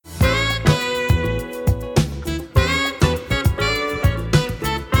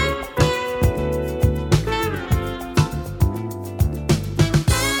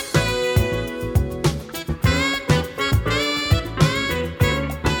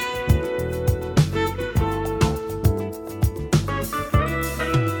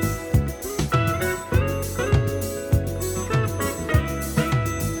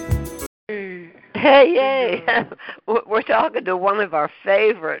Yay! We're talking to one of our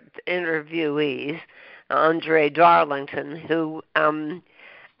favorite interviewees, Andre Darlington, who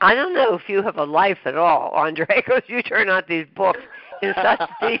I don't know if you have a life at all, Andre, because you turn out these books in such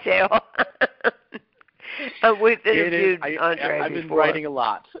detail. We've interviewed Andre I've been before. writing a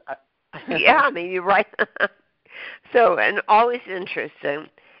lot. Yeah, I mean, you write. So, and always interesting.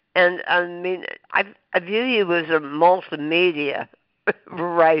 And, I mean, I view you as a multimedia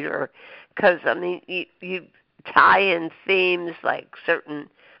writer because, I mean, you tie in themes like certain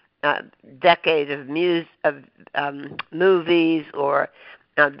decade of movies, or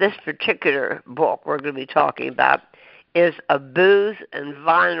this particular book we're going to be talking about is A Booze and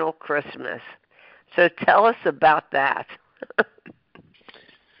Vinyl Christmas. So tell us about that.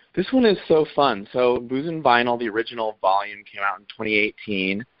 This one is so fun. So Booze and Vinyl, the original volume, came out in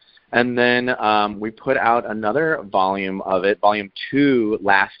 2018. And then we put out another volume of it, volume 2,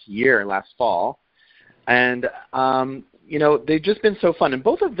 last fall. And, they've just been so fun. And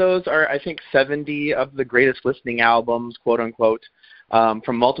both of those are, I think, 70 of the greatest listening albums, quote unquote,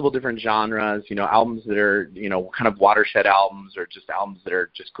 from multiple different genres, albums that are, kind of watershed albums, or just albums that are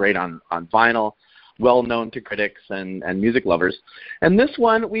just great on vinyl, well known to critics and music lovers. And this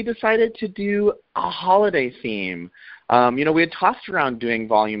one, we decided to do a holiday theme. We had tossed around doing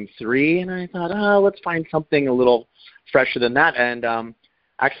volume 3, and I thought, let's find something a little fresher than that. And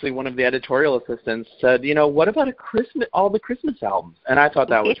actually, one of the editorial assistants said, what about all the Christmas albums? And I thought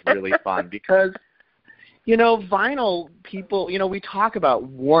that was really fun because, vinyl people, we talk about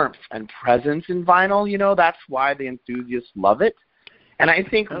warmth and presence in vinyl. That's why the enthusiasts love it. And I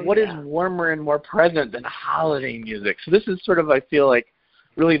think what is warmer and more present than holiday music? So this is sort of, I feel like,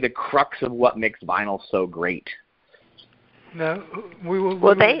 really the crux of what makes vinyl so great. No,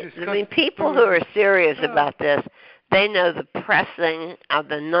 people who are serious about this, they know the pressing of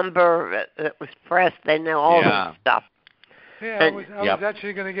the number that was pressed. They know all this stuff. Yeah, I was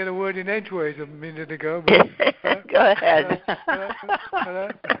actually going to get a word in edgeways a minute ago, but go ahead.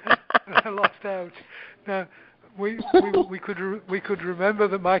 I lost out. Now, we could remember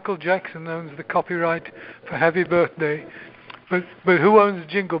that Michael Jackson owns the copyright for Happy Birthday, but who owns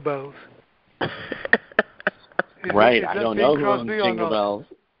Jingle Bells? Right, I don't know who owns Jingle Bells.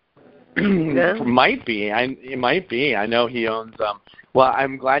 It might be. It might be. I know he owns. Well,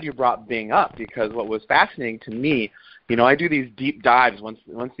 I'm glad you brought Bing up, because what was fascinating to me, I do these deep dives once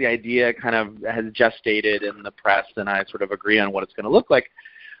the idea kind of has gestated in the press, and I sort of agree on what it's going to look like.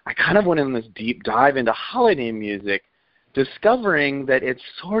 I kind of went in this deep dive into holiday music, discovering that it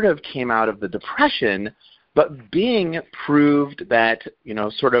sort of came out of the Depression, but Bing proved that,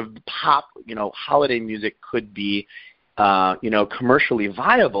 sort of pop, holiday music could be, commercially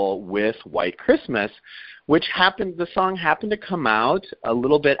viable with White Christmas, which the song happened to come out a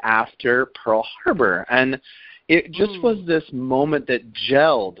little bit after Pearl Harbor. And it just was this moment that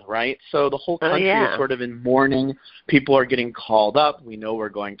gelled, right? So the whole country is sort of in mourning. People are getting called up. We know we're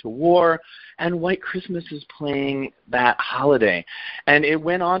going to war. And White Christmas is playing that holiday. And it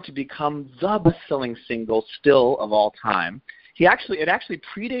went on to become the best-selling single still of all time. It actually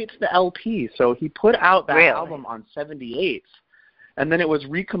predates the LP. So he put out that album on 78, and then it was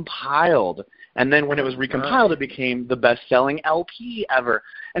recompiled. And then when it was recompiled, it became the best-selling LP ever.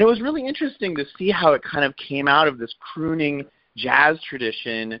 And it was really interesting to see how it kind of came out of this crooning jazz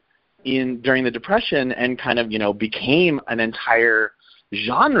tradition during the Depression, and kind of, became an entire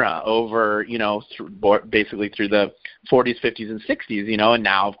genre over, basically through the 40s, 50s, and 60s, and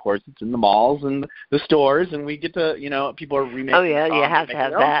now, of course, it's in the malls and the stores, and we get to, people are remaking songs. You have to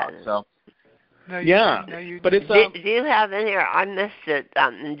have that. So. But it's. Do you have in here? I missed it.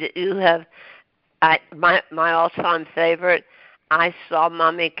 Do you have my all-time favorite? I Saw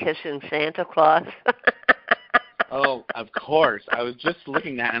Mommy Kissing Santa Claus. Oh, of course. I was just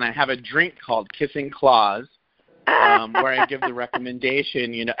looking at, and I have a drink called Kissing Claus, where I give the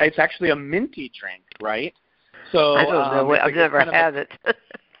recommendation. It's actually a minty drink, right? So I don't know. I've never had it.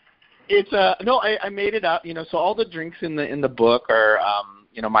 It's I made it up. So all the drinks in the book are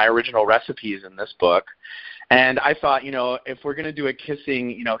my original recipes in this book. And I thought, if we're going to do a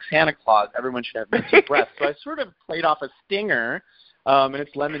kissing, Santa Claus, everyone should have minty breath. So I sort of played off a stinger, and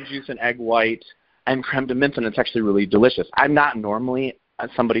it's lemon juice and egg white and creme de menthe, and it's actually really delicious. I'm not normally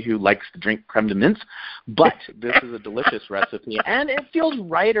somebody who likes to drink creme de menthe, but this is a delicious recipe. And it feels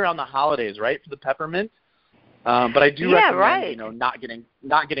right around the holidays, right, for the peppermint. But I do recommend, not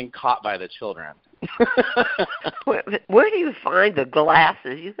getting caught by the children. Where do you find the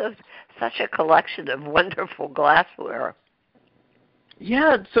glasses? You have such a collection of wonderful glassware.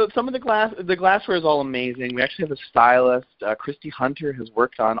 Yeah, so some of the glassware is all amazing. We actually have a stylist, Christy Hunter, has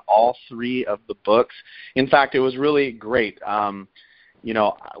worked on all 3 of the books. In fact, it was really great.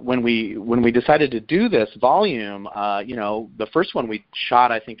 When we decided to do this volume, the first one we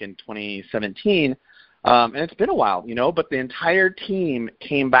shot, I think, in 2017, and it's been a while, but the entire team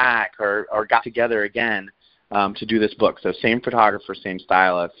came back or got together again to do this book. So same photographer, same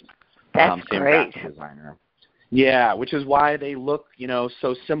stylist, That's same great. graphic designer. Yeah, which is why they look,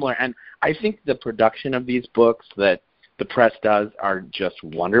 so similar. And I think the production of these books that the press does are just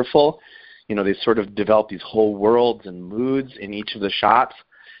wonderful. They sort of develop these whole worlds and moods in each of the shots.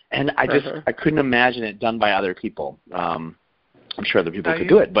 And I couldn't imagine it done by other people. I'm sure other people could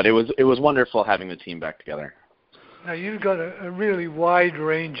do it, but it was wonderful having the team back together. Now you've got a really wide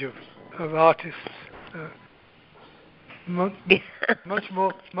range of artists. Much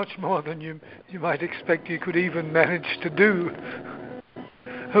more than you might expect you could even manage to do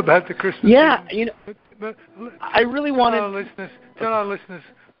about the Christmas season. But I really wanted tell our listeners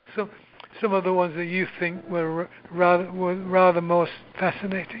some of the ones that you think were rather most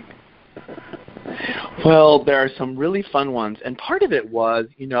fascinating. Well, there are some really fun ones, and part of it was,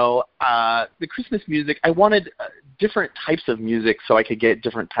 the Christmas music. I wanted different types of music so I could get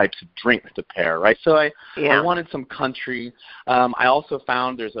different types of drinks to pair, right? So I wanted some country. I also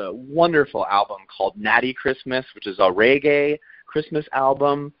found there's a wonderful album called Natty Christmas, which is a reggae Christmas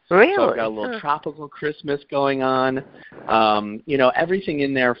album. Really? So I've got a little tropical Christmas going on. Everything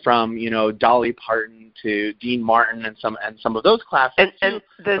in there from, Dolly Parton to Dean Martin and some of those classics. And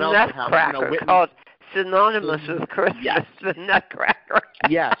the Nutcracker called synonymous with Christmas, yes. The Nutcracker.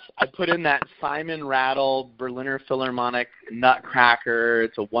 Yes, I put in that Simon Rattle Berliner Philharmonic Nutcracker.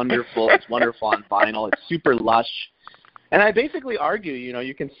 It's wonderful on vinyl. It's super lush. And I basically argue,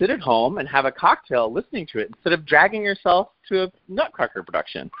 you can sit at home and have a cocktail listening to it instead of dragging yourself to a Nutcracker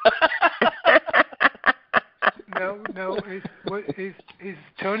production. No. Is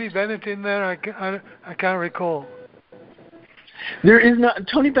Tony Bennett in there? I can't recall. There is not.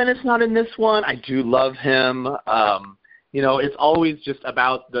 Tony Bennett's not in this one. I do love him. It's always just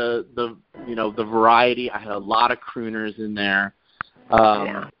about the variety. I had a lot of crooners in there.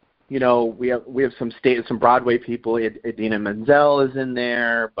 We have some Broadway people. Idina Menzel is in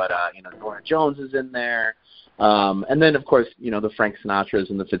there, but Nora Jones is in there. And then, of course, the Frank Sinatras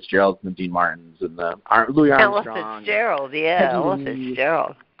and the Fitzgeralds and the Dean Martins and the Louis Armstrong. Ella Fitzgerald, Ella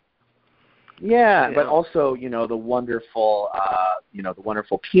Fitzgerald. Yeah, but also, the wonderful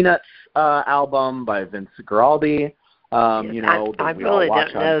Peanuts album by Vince Guaraldi. I really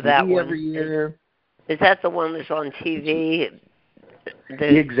don't know that one. Every year. Is that the one that's on TV?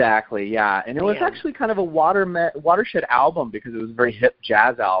 Exactly, yeah. And it was actually kind of a watershed album because it was a very hip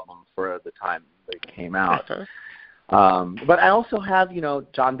jazz album for the time that it came out. But I also have,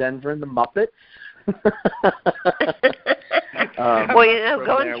 John Denver and the Muppets.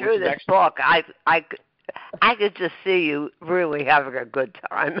 Going through this book, I could just see you really having a good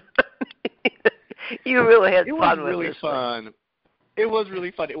time. You really had fun with it. It was really fun. It was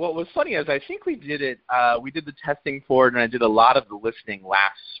really fun. What was funny is I think we did it. We did the testing for it, and I did a lot of the listening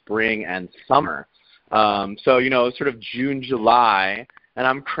last spring and summer. So sort of June, July, and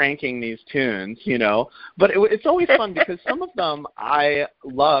I'm cranking these tunes, But it's always fun because some of them I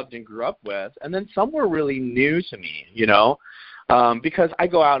loved and grew up with, and then some were really new to me, because I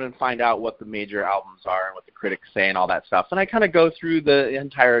go out and find out what the major albums are and what the critics say and all that stuff, and I kind of go through the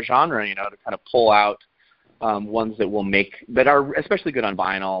entire genre, to kind of pull out ones that are especially good on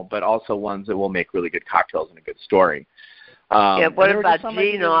vinyl, but also ones that will make really good cocktails and a good story. What about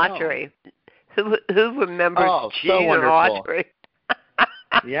Gene Autry? Who remembers Gene Autry?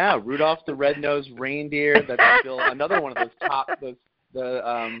 Yeah, Rudolph the Red-Nosed Reindeer. That's still another one of those top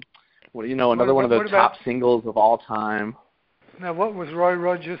singles of all time. Now, what was Roy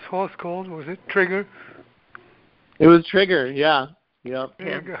Rogers' horse called? Was it Trigger? It was Trigger. Yeah. Yep.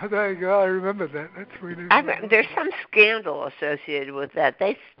 There you go. I remember that. That's really. There's some scandal associated with that.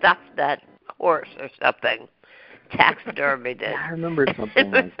 They stuffed that horse or something. Taxidermy did. I remember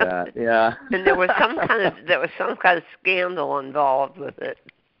something like that. Yeah. And there was some kind of scandal involved with it.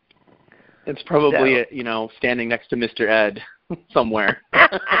 It's probably standing next to Mr. Ed somewhere.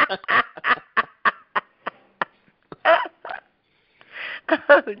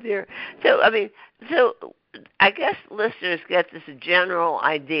 Oh dear. So I guess listeners get this general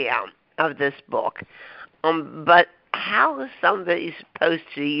idea of this book, but how is somebody supposed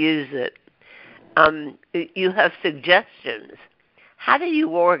to use it? You have suggestions. How do you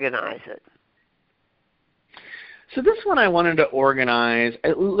organize it? So this one I wanted to organize a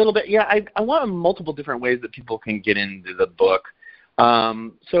little bit. Yeah, I want multiple different ways that people can get into the book.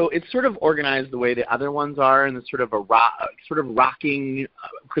 So it's sort of organized the way the other ones are, and it's sort of rocking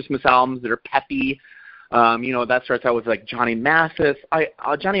Christmas albums that are peppy. That starts out with like Johnny Mathis.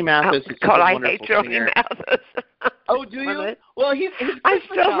 Johnny Mathis is such a wonderful I hate Johnny singer. Mathis. Oh, do you? Well, I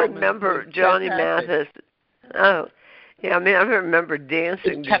still remember Johnny Mathis. Oh, yeah. I mean, I remember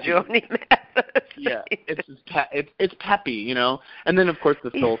dancing to Johnny Mathis. Yeah, it's peppy, And then of course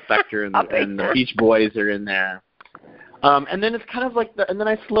the Soul Spectre and the Beach Boys are in there. And then it's kind of like and then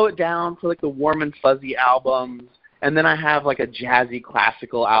I slow it down for like the Warm and Fuzzy albums, and then I have like a jazzy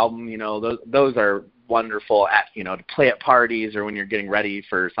classical album. Those are wonderful to play at parties or when you're getting ready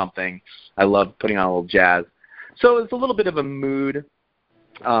for something. I love putting on a little jazz. So it's a little bit of a mood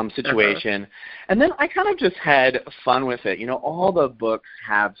situation. And then I kind of just had fun with it. All the books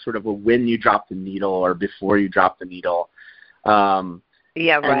have sort of a when you drop the needle or before you drop the needle.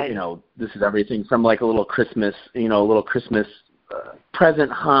 Yeah, right. And, this is everything from like a little Christmas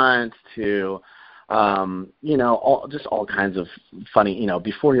present hunt to, all kinds of funny,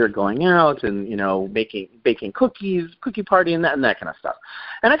 before you're going out and, baking cookies, cookie party and that kind of stuff.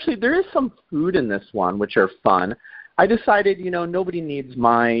 And actually there is some food in this one, which are fun. I decided, nobody needs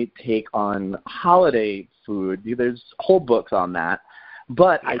my take on holiday food. There's whole books on that.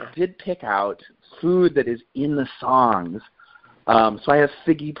 But I did pick out food that is in the songs. So I have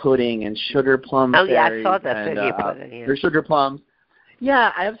figgy pudding and sugar plum fairies. Oh, yeah, I saw that figgy pudding. Yeah. Or sugar plums.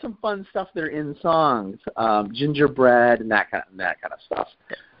 Yeah, I have some fun stuff that are in songs, gingerbread and that kind of stuff.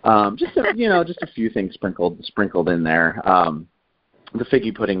 Just a few things sprinkled in there. The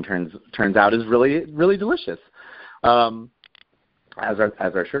figgy pudding turns out is really really delicious, as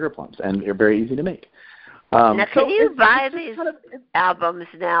are sugar plums, and they're very easy to make. Now, can you buy these albums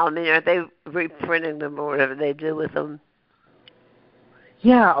now? I mean, are they reprinting them or whatever they do with them?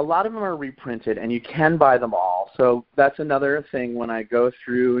 Yeah, a lot of them are reprinted, and you can buy them all. So that's another thing when I go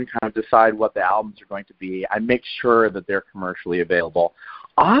through and kind of decide what the albums are going to be. I make sure that they're commercially available,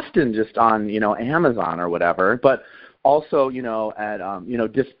 often just on Amazon or whatever, but also at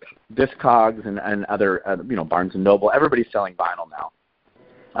Discogs and other Barnes and Noble. Everybody's selling vinyl now.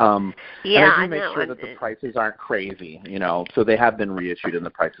 And I do make sure that the prices aren't crazy, so they have been reissued and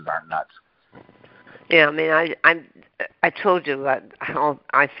the prices aren't nuts. Yeah, I mean, I told you that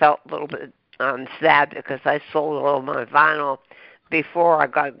I felt a little bit sad because I sold all my vinyl before I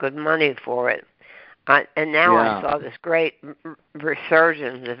got good money for it, and now I saw this great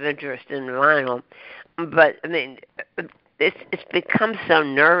resurgence of interest in vinyl. But I mean, it's become so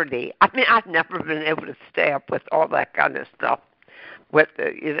nerdy. I mean, I've never been able to stay up with all that kind of stuff. With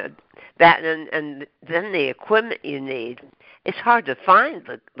that and then the equipment you need. It's hard to find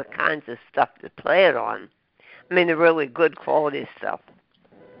the kinds of stuff to play it on. I mean, the really good quality stuff.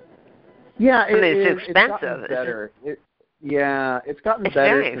 Yeah, it's expensive. It's gotten better. It's gotten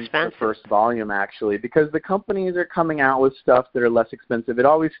better since the first volume, actually, because the companies are coming out with stuff that are less expensive. It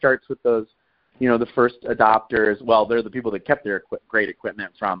always starts with those, the first adopters. Well, they're the people that kept their great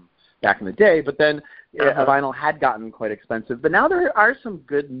equipment from back in the day, but then vinyl had gotten quite expensive. But now there are some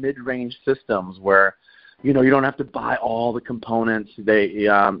good mid-range systems where you don't have to buy all the components. They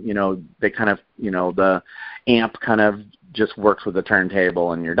they kind of the amp kind of just works with the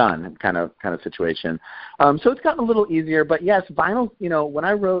turntable and you're done kind of situation. So it's gotten a little easier. But yes, vinyl. When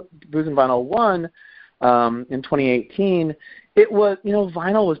I wrote Booze and Vinyl 1 in 2018, it was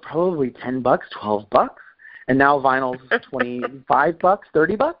vinyl was probably $10, $12, and now vinyl's $25,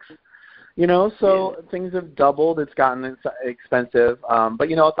 $30. So things have doubled. It's gotten expensive.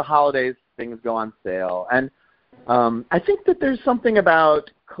 But at the holidays, things go on sale. And I think that there's something about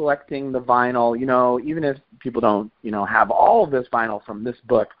collecting the vinyl, even if people don't, have all of this vinyl from this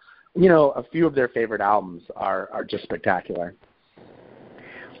book, a few of their favorite albums are just spectacular.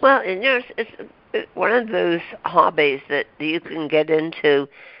 Well, and it's one of those hobbies that you can get into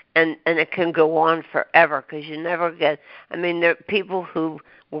and it can go on forever because you never get, I mean, there are people who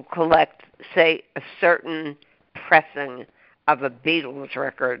will collect, say, a certain pressing of a Beatles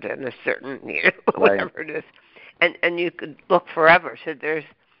record and a certain, whatever it is, and you could look forever. So there's,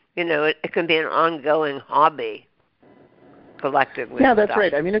 it can be an ongoing hobby collectively. Yeah, that's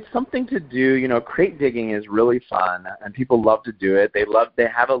right. I mean, it's something to do. Crate digging is really fun, and people love to do it. They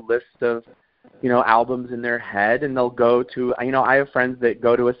have a list of, albums in their head, and they'll go to, I have friends that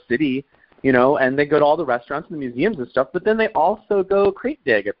go to a city, and they go to all the restaurants and the museums and stuff, but then they also go crate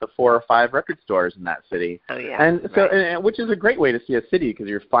dig at the 4 or 5 record stores in that city. Oh, yeah. And so, which is a great way to see a city because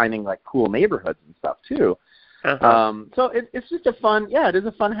you're finding like cool neighborhoods and stuff too. So it's just a fun, it is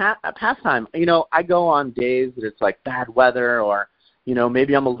a fun pastime. I go on days that it's like bad weather or,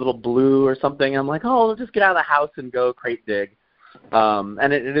 maybe I'm a little blue or something. I'm like, I'll just get out of the house and go crate dig.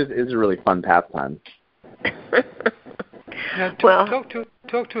 And it is a really fun pastime. Now, talk to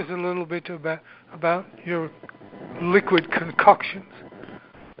us a little bit about your liquid concoctions,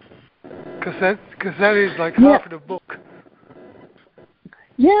 because that is like half of the book.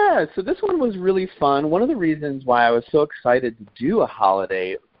 Yeah, so this one was really fun. One of the reasons why I was so excited to do a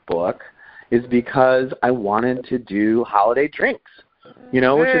holiday book is because I wanted to do holiday drinks, which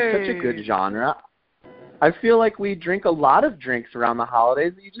is such a good genre. I feel like we drink a lot of drinks around the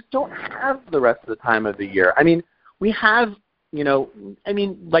holidays that you just don't have the rest of the time of the year. I mean, we have,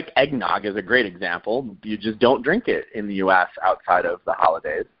 like eggnog is a great example. You just don't drink it in the U.S. outside of the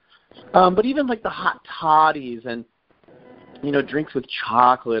holidays. But even like the hot toddies and, drinks with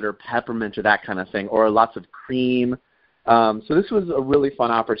chocolate or peppermint or that kind of thing, or lots of cream. So this was a really fun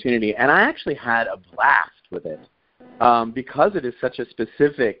opportunity, and I actually had a blast with it because it is such a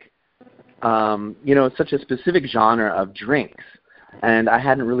specific, such a specific genre of drinks, and I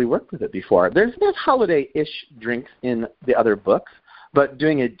hadn't really worked with it before. There's holiday-ish drinks in the other books, but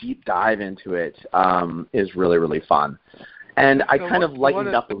doing a deep dive into it is really, really fun. And I kind of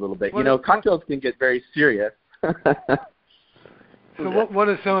lightened up a little bit. Cocktails can get very serious. So what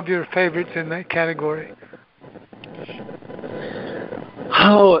are some of your favorites in that category?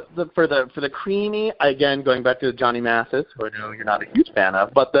 Oh, for the creamy, again, going back to Johnny Mathis, who I know you're not a huge fan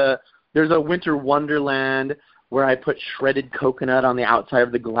of, but there's a Winter Wonderland where I put shredded coconut on the outside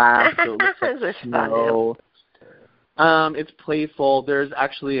of the glass so it looks like snow. It's playful. There's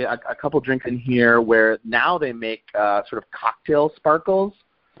actually a couple drinks in here where now they make sort of cocktail sparkles.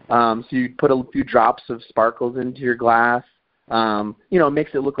 So you put a few drops of sparkles into your glass. It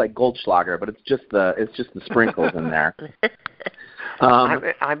makes it look like Goldschlager, but it's just the sprinkles in there.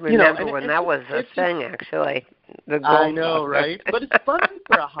 I remember when that was a thing, actually. I know, right? But it's fun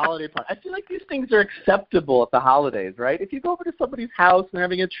for a holiday party. I feel like these things are acceptable at the holidays, right? If you go over to somebody's house and they're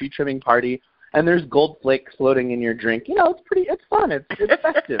having a tree trimming party and there's gold flakes floating in your drink, it's fun. It's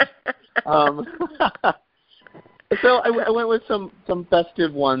festive. So I went with some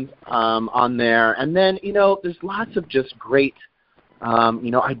festive ones on there. And then, there's lots of just great,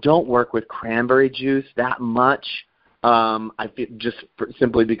 I don't work with cranberry juice that much. I feel just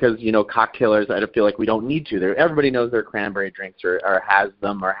simply because, cocktailers, I feel like we don't need to. Everybody knows their cranberry drinks or has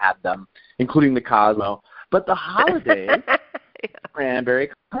them or had them, including the Cosmo. But the holidays, cranberry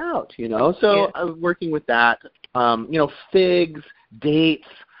come out, So I was working with that. Figs, dates.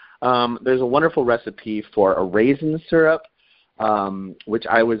 There's a wonderful recipe for a raisin syrup, which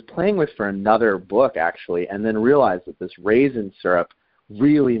I was playing with for another book, actually, and then realized that this raisin syrup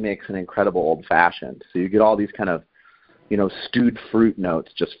really makes an incredible old-fashioned. So you get all these kind of, stewed fruit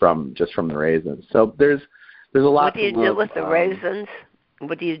notes just from the raisins. So there's a lot. What do you do with the raisins?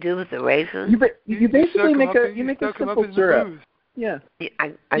 What do you do with the raisins? You basically make a simple syrup. Yeah.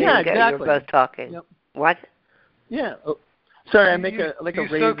 I didn't get you were both talking. Yep. What? Yeah. Oh, sorry, I make a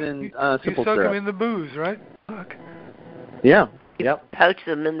raisin simple syrup. You soak them in the booze, right? Okay. Yeah. You poach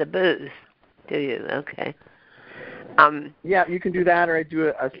them in the booze, do you? Okay. Yeah, you can do that, or I do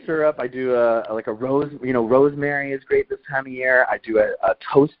a syrup. I do a rosemary is great this time of year. I do a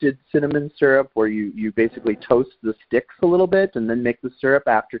toasted cinnamon syrup where you basically toast the sticks a little bit and then make the syrup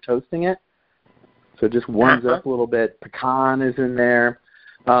after toasting it. So it just warms up a little bit. Pecan is in there.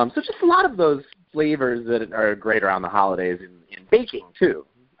 So just a lot of those flavors that are great around the holidays in baking too.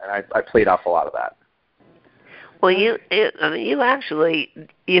 And I played off a lot of that. Well, you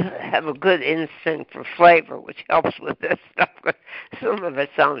have a good instinct for flavor, which helps with this stuff. Some of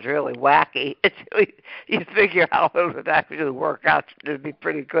it sounds really wacky. You figure out how it would actually work out to be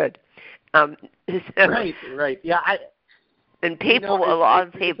pretty good. Right. Yeah. And people, a lot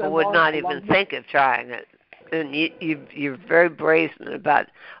of people would not even think of trying it. And you're very brazen about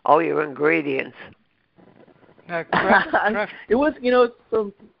all your ingredients. Now, Kraft. It was,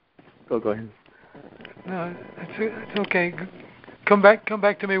 so. Go ahead. No, it's okay. Come back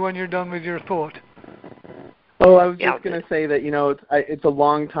to me when you're done with your thought. Oh, I was just going to say that, it's a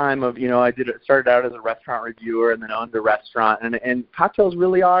long time of, I started out as a restaurant reviewer and then owned a restaurant. And cocktails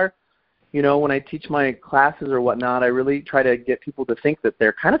really are, when I teach my classes or whatnot, I really try to get people to think that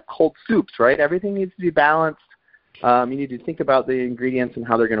they're kind of cold soups, right? Everything needs to be balanced. You need to think about the ingredients and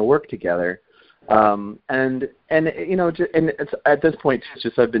how they're going to work together. And it's at this point, it's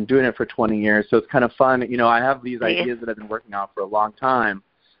just I've been doing it for 20 years, so it's kind of fun. I have these ideas that I've been working on for a long time,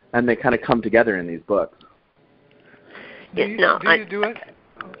 and they kind of come together in these books. Do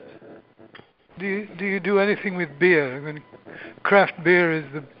you do anything with beer? I mean, craft beer is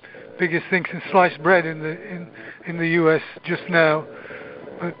the biggest thing since sliced bread in the U.S. just now.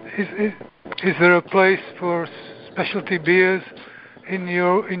 But is there a place for specialty beers in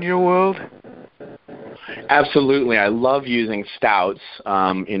your world? Absolutely. I love using stouts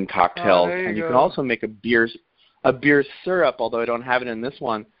in cocktails, and you can also make a beer syrup, although I don't have it in this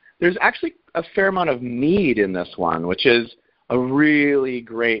one. There's actually a fair amount of mead in this one, which is a really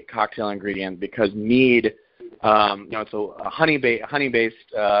great cocktail ingredient because mead, it's a honey-based,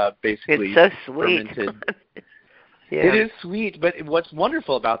 basically it's so sweet. fermented. Yeah. It is sweet, but what's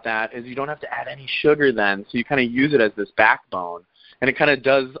wonderful about that is you don't have to add any sugar then, so you kind of use it as this backbone, and it kind of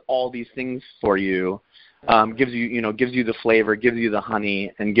does all these things for you. Gives you the flavor, gives you the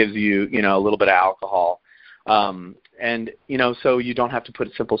honey, and gives you, a little bit of alcohol. So you don't have to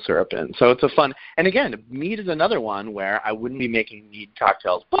put simple syrup in. So it's a fun, and again, mead is another one where I wouldn't be making mead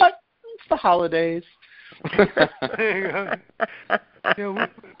cocktails, but it's the holidays. There you go.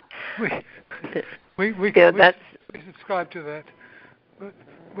 We subscribe to that. But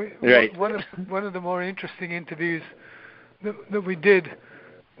right. One of the more interesting interviews that we did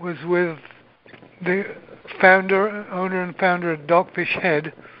was with the owner and founder of Dogfish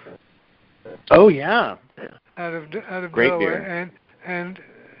Head. Oh yeah. Out of Great Delaware, beer.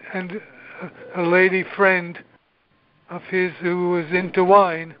 and a lady friend of his who was into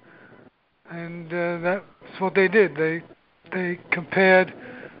wine, and that's what they did. They compared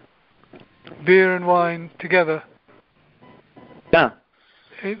beer and wine together. Yeah.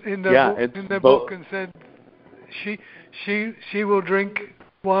 In their book, and said she will drink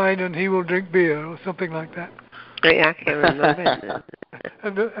wine and he will drink beer, or something like that. Yeah, I can't remember.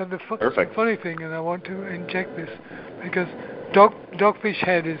 And the funny thing, and I want to inject this, because Dogfish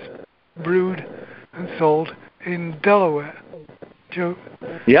Head is brewed and sold in Delaware, Joe.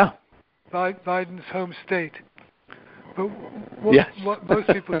 Yeah. Biden's home state. But what most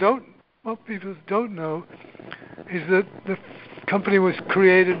people don't know is that the company was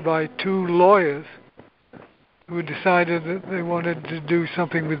created by two lawyers who decided that they wanted to do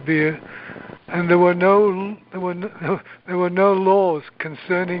something with beer, and there were no laws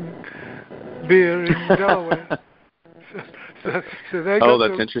concerning beer in Delaware. So they got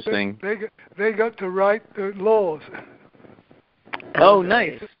that's interesting. They got to write the laws. Oh,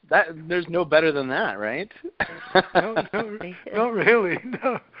 nice. There's no better than that, right? No, not really.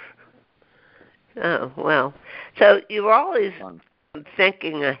 No. Oh well. So you're always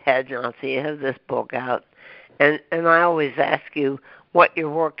thinking ahead, Nancy. You have this book out. And I always ask you what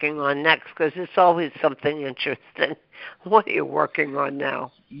you're working on next, because it's always something interesting. What are you working on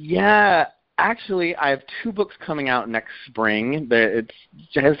now? Yeah, actually, I have 2 books coming out next spring. It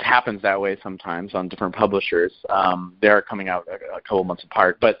just happens that way sometimes on different publishers. They're coming out a couple months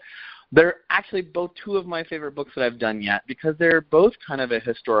apart. But they're actually both 2 of my favorite books that I've done yet, because they're both kind of a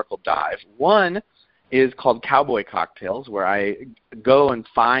historical dive. One is called Cowboy Cocktails, where I go and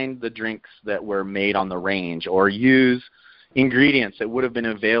find the drinks that were made on the range or use ingredients that would have been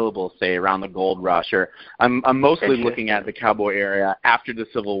available, say, around the gold rush. Or I'm mostly looking at the cowboy era after the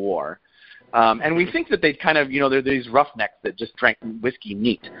Civil War. And we think that they kind of, they're these roughnecks that just drank whiskey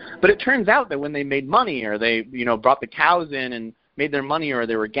neat. But it turns out that when they made money, or they, brought the cows in and made their money, or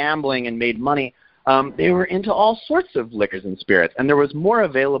they were gambling and made money, they were into all sorts of liquors and spirits, and there was more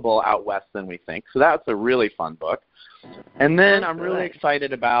available out west than we think. So that's a really fun book. And then I'm really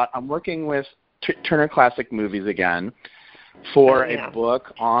excited about, I'm working with Turner Classic Movies again for a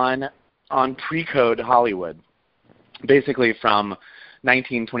book on pre-code Hollywood, basically from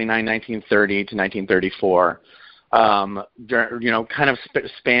 1929, 1930 to 1934. Kind of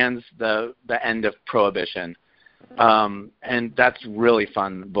spans the end of Prohibition. And that's really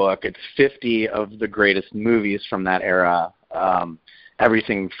fun book. It's 50 of the greatest movies from that era.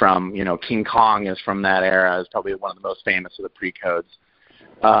 Everything from, King Kong is from that era. Is probably one of the most famous of the pre-codes.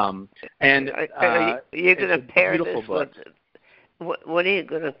 And you're going to pair this book. with, what are you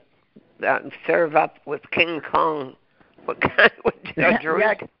going to serve up with King Kong? What kind of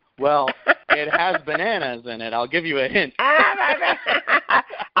drink? Yeah. Well, it has bananas in it. I'll give you a hint.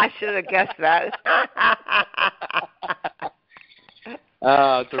 I should have guessed that.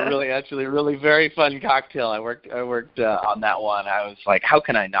 It's actually a really very fun cocktail. I worked on that one. I was like, how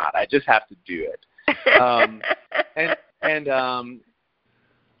can I not? I just have to do it.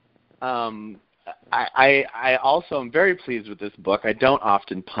 I also am very pleased with this book. I don't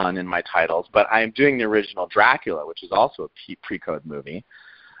often pun in my titles, but I am doing the original Dracula, which is also a pre-code movie.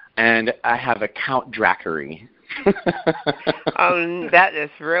 And I have a Count Drackery. Oh, that is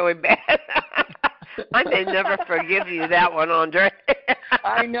really bad. I may never forgive you that one, Andre.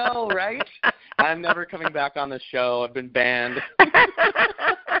 I know, right? I'm never coming back on the show. I've been banned.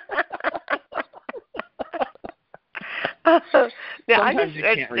 Sometimes you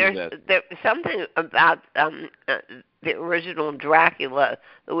can't resist. There's something about the original Dracula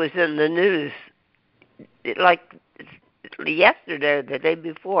that was in the news, like yesterday or the day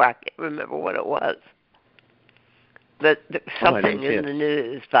before. I can't remember what it was. But something in the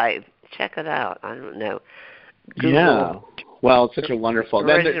news. Check it out. I don't know. Google. Yeah. Well, it's such a wonderful.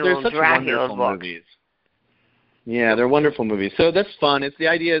 There's such Dracula wonderful book. movies. Yeah, they're wonderful movies. So that's fun. The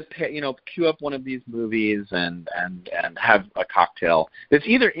idea is, queue up one of these movies and have a cocktail. It's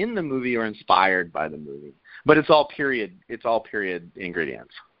either in the movie or inspired by the movie, but it's all period. It's all period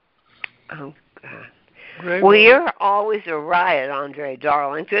ingredients. Oh God. Great. Well, you're always a riot, Andre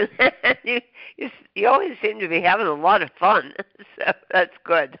Darlington. you always seem to be having a lot of fun, so that's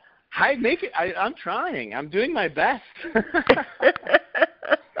good. I'm trying. I'm doing my best.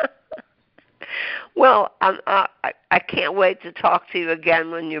 Well, I can't wait to talk to you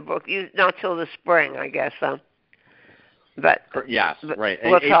again when your book. Not till the spring, I guess. But yes, right.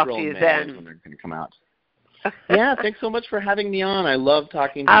 We'll April, talk to you May then. Is when they're going to come out. Yeah, thanks so much for having me on. I love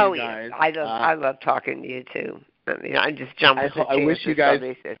talking to you guys. Yeah. I love talking to you too. I mean, I just jump at the chance. I wish you guys.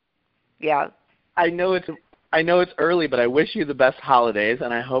 Yeah. I know it's early, but I wish you the best holidays,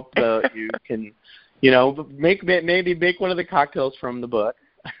 and I hope that you can, maybe make one of the cocktails from the book.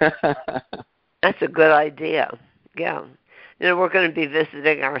 That's a good idea. Yeah. We're going to be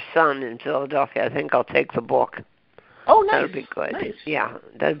visiting our son in Philadelphia. I think I'll take the book. Oh, nice. That'll be good. Nice. Yeah,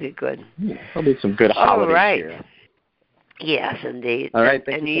 that'll be good. There'll be some good holidays All right. here. Yes, indeed. All right,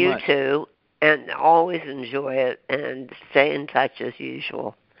 thank you so much. And you too, and always enjoy it, and stay in touch as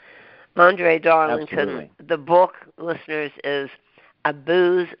usual. Andre Darlington, Absolutely. The book, listeners, is A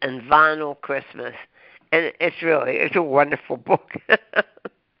Booze and Vinyl Christmas, and it's a wonderful book.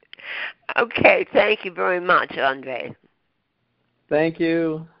 Okay, thank you very much, Andre. Thank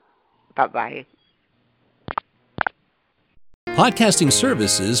you. Bye-bye. Podcasting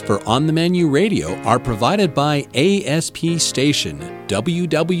services for On the Menu Radio are provided by ASP Station,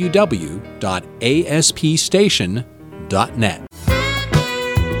 www.aspstation.net.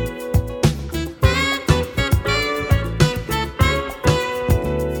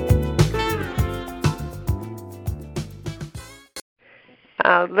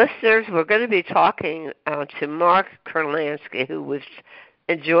 Listeners, we're going to be talking to Mark Kurlansky, who we've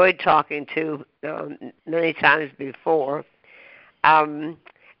enjoyed talking to many times before. I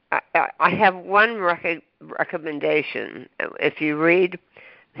have one recommendation. If you read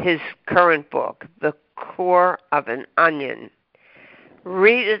his current book, The Core of an Onion,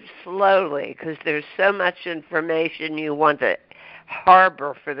 read it slowly because there's so much information you want to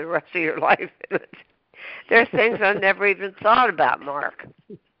harbor for the rest of your life. There are things I've never even thought about, Mark,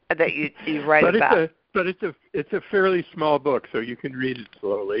 that you write about. It's a fairly small book, so you can read it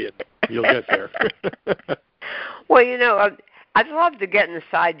slowly and you'll get there. Well, I'd love to get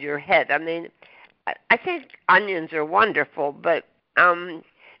inside your head. I mean, I think onions are wonderful, but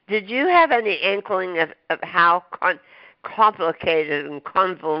did you have any inkling of how complicated and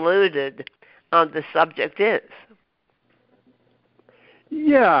convoluted the subject is?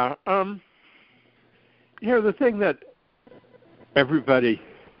 Yeah. The thing that everybody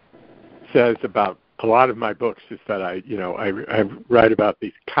says about a lot of my books is that I write about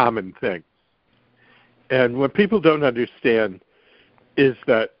these common things. And what people don't understand is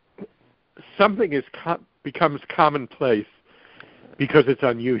that something becomes commonplace because it's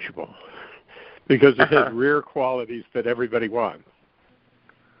unusual, because it has rare qualities that everybody wants.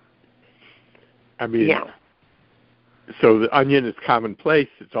 I mean, yeah. So the onion is commonplace.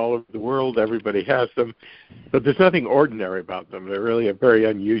 It's all over the world. Everybody has them. But there's nothing ordinary about them. They're really a very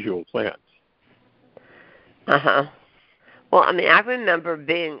unusual plant. Uh-huh. Well, I mean, I remember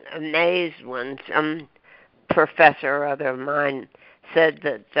being amazed when some professor or other of mine said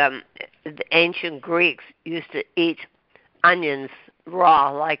that the ancient Greeks used to eat onions raw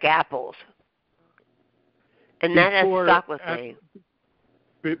like apples. And that has stuck with me.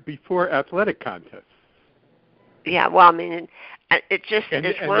 Before athletic contests. Yeah, well, I mean,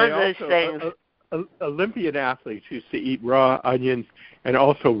 it's one of those things. Olympian athletes used to eat raw onions and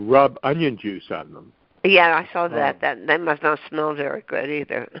also rub onion juice on them. Yeah, I saw that. That must not smell very good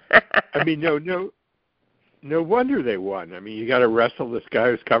either. I mean, no wonder they won. I mean, you got to wrestle this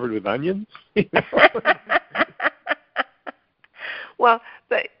guy who's covered with onions. Well,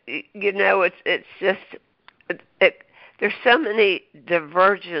 but it's just there's so many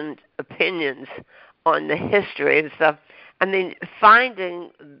divergent opinions on the history and stuff. I mean,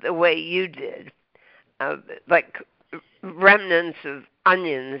 finding the way you did, like remnants of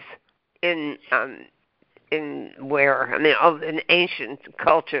onions in ancient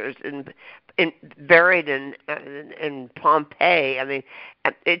cultures in buried in Pompeii. I mean,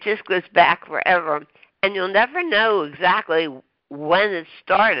 it just goes back forever, and you'll never know exactly when it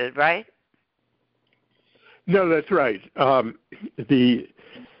started, right? No, that's right. There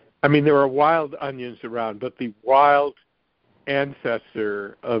are wild onions around, but the wild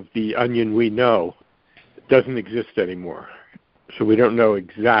ancestor of the onion we know doesn't exist anymore. So we don't know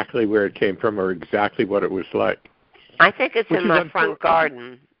exactly where it came from or exactly what it was like. I think it's in my front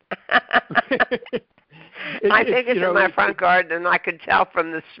garden. I think it's in my front garden, and I could tell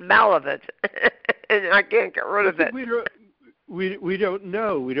from the smell of it, and I can't get rid of it. We don't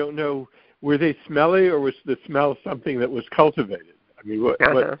know. We don't know. Were they smelly, or was the smell something that was cultivated? I mean,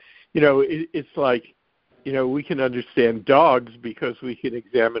 it's like, we can understand dogs because we can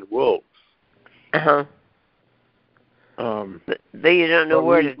examine wolves. But you don't know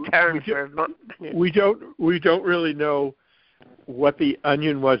where to turn for. We don't really know what the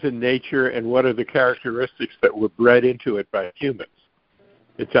onion was in nature and what are the characteristics that were bred into it by humans.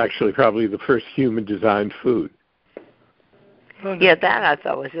 It's actually probably the first human-designed food. Yeah, that I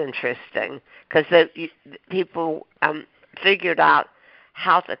thought was interesting because people figured out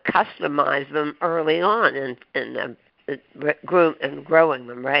how to customize them early on in growing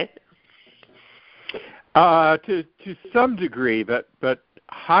them, right? To some degree, but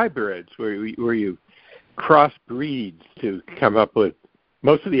hybrids where you cross breeds to come up with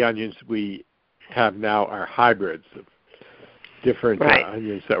most of the onions we have now are hybrids of different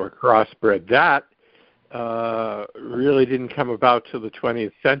onions that were crossbred. That really didn't come about till the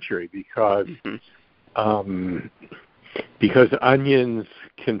 20th century because onions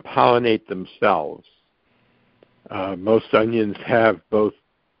can pollinate themselves. Most onions have both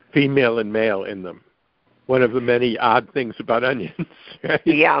female and male in them. One of the many odd things about onions. Right?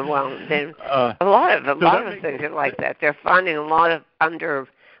 Yeah, well, a lot of things are like that. They're finding a lot of under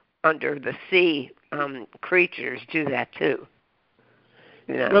the sea creatures do that too.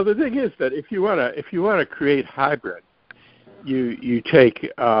 Well, the thing is that if you want to create hybrid, you take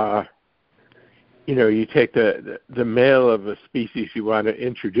you take the male of a species you want to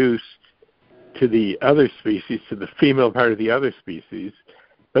introduce to the other species, to the female part of the other species.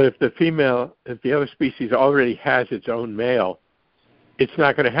 But if the other species already has its own male, it's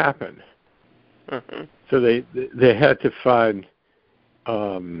not going to happen. Mm-hmm. So they had to find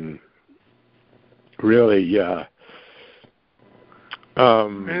really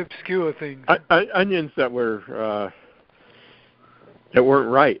obscure things. Onions that weren't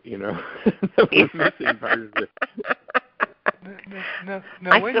right, that were missing part of it.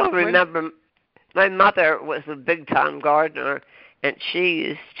 I still remember my mother was a big-time gardener, and she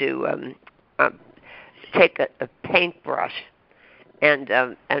used to take a paintbrush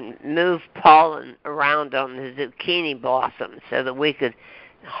and move pollen around on the zucchini blossoms so that we could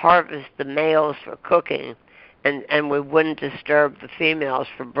harvest the males for cooking, and we wouldn't disturb the females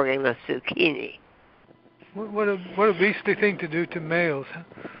for bringing the zucchini. What a beastly thing to do to males.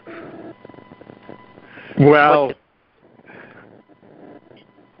 Well,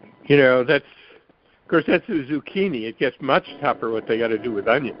 that's the zucchini. It gets much tougher what they got to do with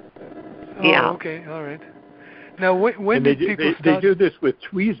onions. Oh, yeah. Okay. All right. Now, when did people start? They do this with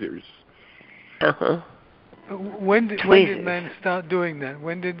tweezers. When did men start doing that?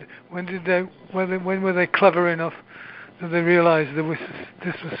 When were they clever enough that they realized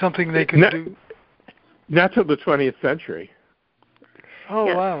this was something they could do? Not till the 20th century. Oh,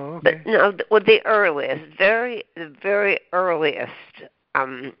 yeah. Wow. Okay. But the earliest, the very earliest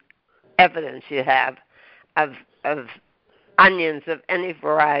evidence you have of onions of any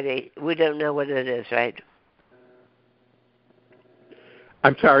variety, we don't know what it is, right?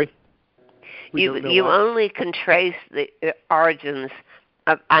 I'm sorry? You only can trace the origins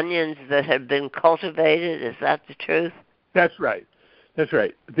of onions that have been cultivated. Is that the truth? That's right.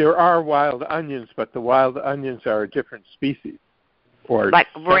 There are wild onions, but the wild onions are a different species. Like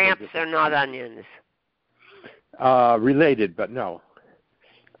ramps are not onions. Related, but no.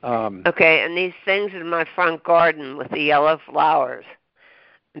 Okay, and these things in my front garden with the yellow flowers,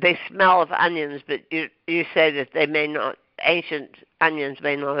 they smell of onions, but you say that they may not, ancient onions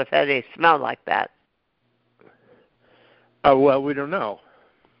may not have had a smell like that. Well, we don't know.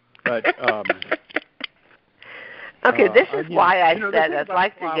 But okay, this is why I said I'd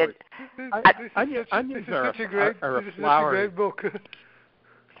like to get... Onions are a flowering book.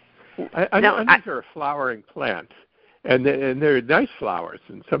 Onions are a flowering plant, and they're nice flowers,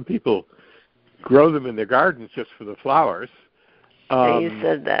 and some people grow them in their gardens just for the flowers. You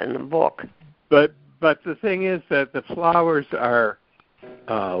said that in the book. But the thing is that the flowers are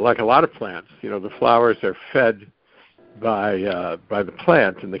like a lot of plants. The flowers are fed by the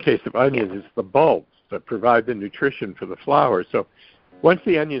plant. In the case of onions, it's the bulbs that provide the nutrition for the flower. So once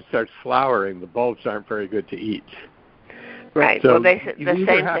the onion starts flowering, the bulbs aren't very good to eat. Right. So well, the same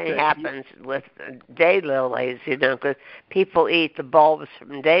thing happens with daylilies, because people eat the bulbs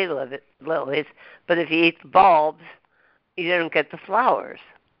from daylilies, but if you eat the bulbs, you don't get the flowers.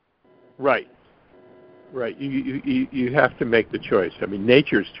 Right. Right. You have to make the choice. I mean,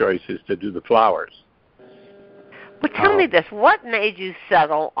 nature's choice is to do the flowers. Well, tell me this. What made you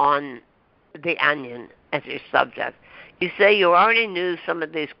settle on the onion as your subject? You say you already knew some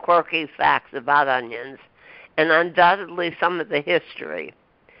of these quirky facts about onions and undoubtedly some of the history.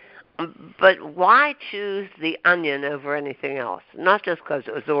 But why choose the onion over anything else? Not just because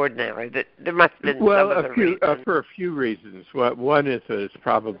it was ordinary, but there must have been some other reason. For a few reasons. One is that it's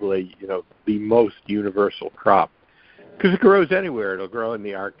probably the most universal crop because it grows anywhere. It'll grow in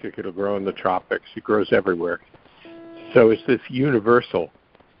the Arctic. It'll grow in the tropics. It grows everywhere. So it's this universal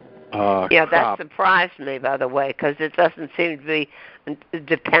crop. That surprised me, by the way, because it doesn't seem to be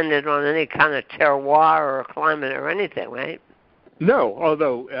dependent on any kind of terroir or climate or anything, right? No,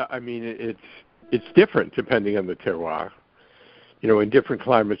 although it's different depending on the terroir. In different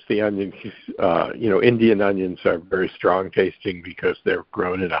climates, the onions, Indian onions are very strong tasting because they're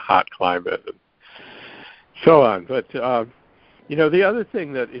grown in a hot climate, and so on. But the other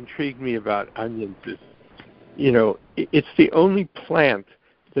thing that intrigued me about onions is, it's the only plant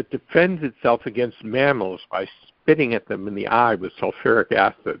that defends itself against mammals by spitting at them in the eye with sulfuric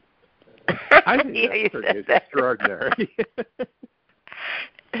acid. I think that's pretty extraordinary.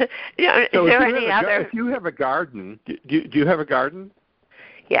 Is there any other? If you have a garden, do you have a garden?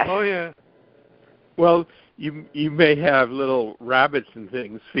 Yes. Oh yeah. Well, you may have little rabbits and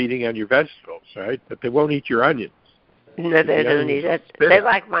things feeding on your vegetables, right? But they won't eat your onions. No, they don't eat it. They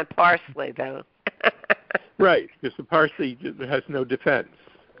like my parsley, though. Right, because the parsley has no defense.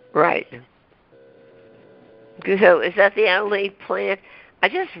 Right. So is that the only plant? I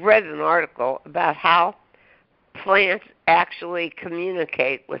just read an article about how plants actually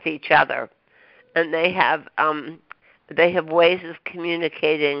communicate with each other, and they have ways of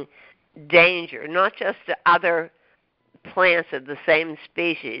communicating danger, not just to other plants of the same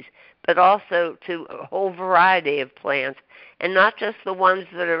species, but also to a whole variety of plants, and not just the ones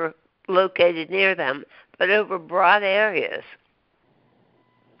that are located near them, but over broad areas.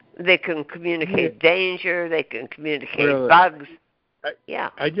 They can communicate danger. They can communicate bugs.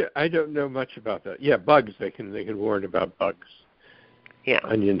 I don't know much about that. Yeah, bugs. They can warn about bugs. Yeah.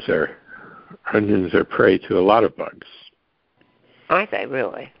 Onions are prey to a lot of bugs. Aren't they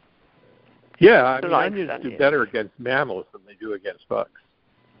really? Yeah, onions do better against mammals than they do against bugs.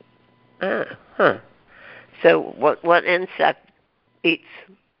 So what insect eats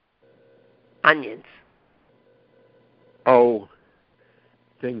onions? Oh,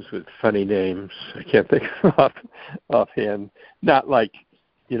 things with funny names. I can't think of offhand. Not like,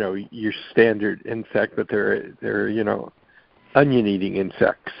 your standard insect, but they're onion-eating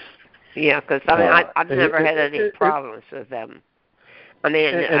insects. Yeah, because I've never had any problems with them. And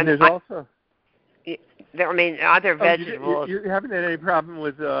there's also... other vegetables... You haven't had any problem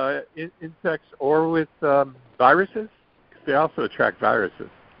with insects or with viruses? Because they also attract viruses.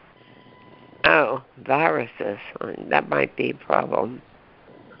 Oh, viruses. That might be a problem.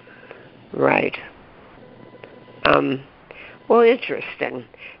 Right. Well, interesting.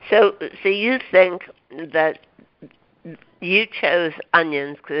 So you think that you chose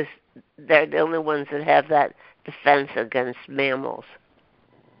onions because they're the only ones that have that defense against mammals?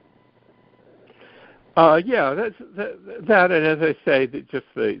 Yeah, that, and as I say, just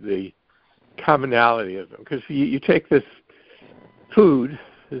the commonality of them. Because you take this food,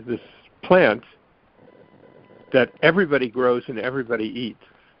 this plant that everybody grows and everybody eats,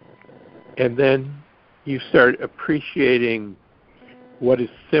 and then you start appreciating what is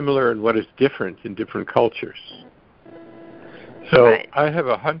similar and what is different in different cultures. So right. I have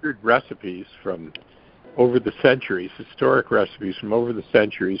 100 recipes from over the centuries, historic recipes from over the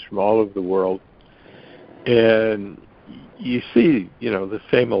centuries from all over the world. And you see, the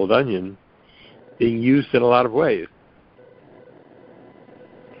same old onion being used in a lot of ways.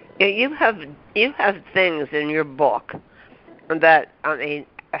 Yeah, you have things in your book that, I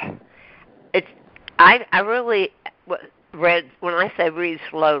really read, when I say read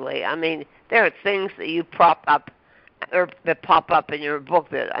slowly, there are things that you prop up or that pop up in your book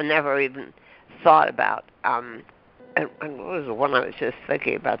that I never even thought about. And what was the one I was just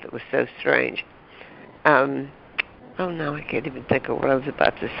thinking about that was so strange? I can't even think of what I was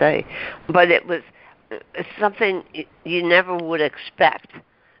about to say. But it was something you never would expect.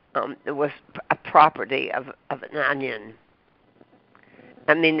 It was a property of an onion.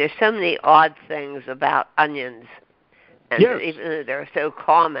 I mean, there's so many odd things about onions, and even though they're so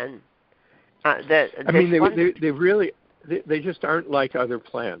common, they just aren't like other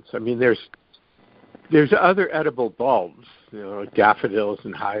plants. I mean, there's other edible bulbs, daffodils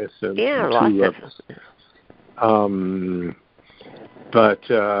and hyacinths. Yeah, and tulips. But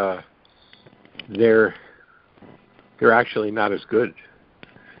they're actually not as good,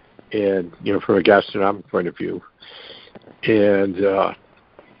 and from a gastronomic point of view, and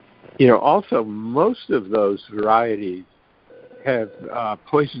also most of those varieties have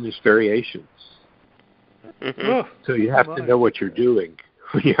poisonous variations. Mm-hmm. So you have to know what you're doing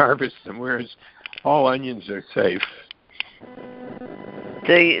when you harvest them, whereas all onions are safe.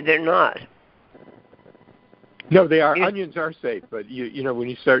 They're not. No, they are. Onions are safe, but when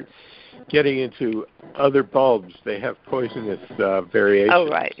you start getting into other bulbs, they have poisonous variations. Oh,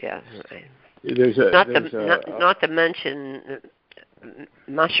 right, yeah. Right. Not to mention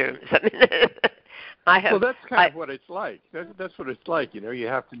mushrooms. I mean, well, that's kind of what it's like. That's what it's like. You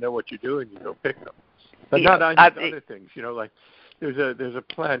have to know what you're doing. You go pick them, but not onions. Other things. Like there's a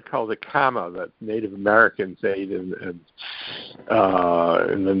plant called the kama that Native Americans ate, and in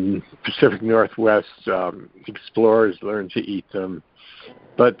the Pacific Northwest, explorers learned to eat them.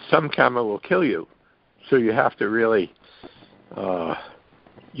 But some kama will kill you, so you have to really.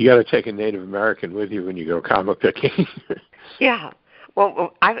 You got to take a Native American with you when you go kama picking. Yeah.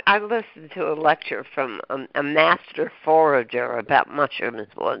 Well, I listened to a lecture from a master forager about mushrooms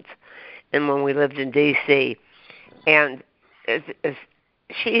once, and when we lived in D.C., and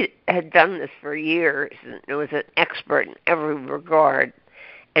she had done this for years and was an expert in every regard,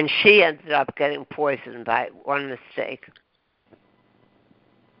 and she ended up getting poisoned by one mistake.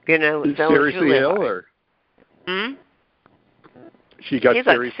 Seriously ill, or? Hmm? She got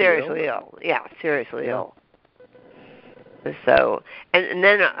seriously ill. Yeah, seriously ill. So, and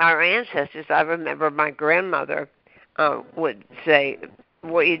then our ancestors, I remember my grandmother would say,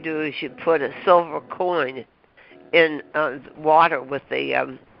 what you do is you put a silver coin in water with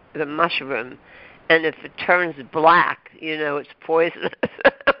the mushroom, and if it turns black, it's poisonous.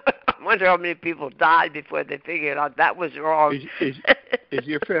 I wonder how many people died before they figured out that was wrong. Is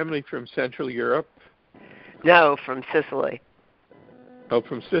your family from Central Europe? No, from Sicily. Oh,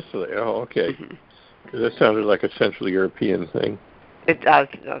 from Sicily. Oh, okay. Mm-hmm. That sounded like a Central European thing. It does,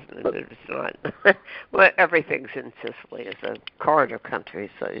 doesn't it? It's not. Well, everything's in Sicily. It's a corridor country,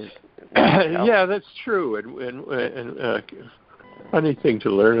 so. Yeah, that's true. And funny thing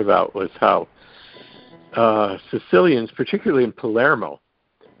to learn about was how Sicilians, particularly in Palermo,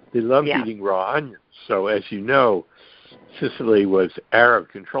 they loved eating raw onions. So, as you know, Sicily was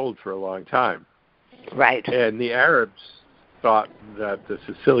Arab-controlled for a long time. Right. And the Arabs thought that the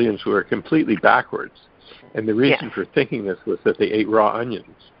Sicilians were completely backwards. And the reason for thinking this was that they ate raw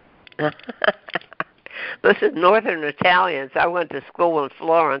onions. Listen, Northern Italians, I went to school in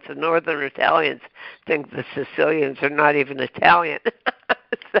Florence, and Northern Italians think the Sicilians are not even Italian.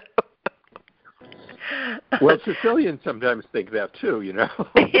 Well, Sicilians sometimes think that too,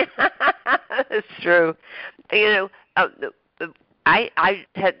 That's true. I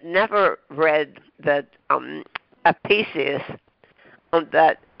had never read that Apicius,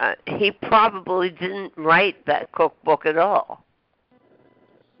 that he probably didn't write that cookbook at all.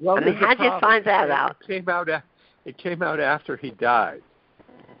 Well, how'd you find that out? It came out after he died.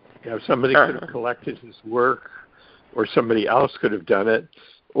 Somebody could have collected his work, or somebody else could have done it,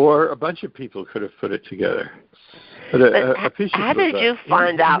 or a bunch of people could have put it together. But how did you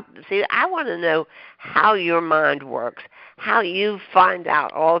find out? See, I want to know how your mind works, how you find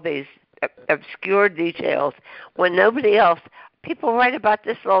out all these obscure details when nobody else. People write about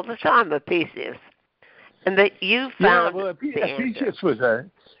this all the time, Apicius, and that you found. Yeah, well, Apicius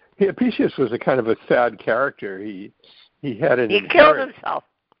was a kind of a sad character. He had an. He killed himself.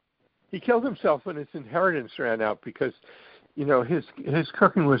 He killed himself when his inheritance ran out because, his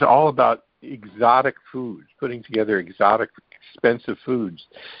cooking was all about exotic foods, putting together exotic, expensive foods,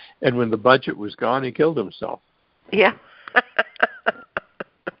 and when the budget was gone, he killed himself. Yeah.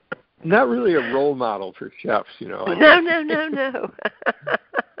 Not really a role model for chefs, No.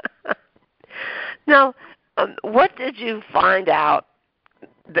 Now, what did you find out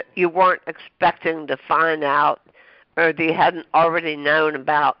that you weren't expecting to find out, or that you hadn't already known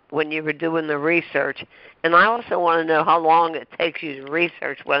about when you were doing the research? And I also want to know how long it takes you to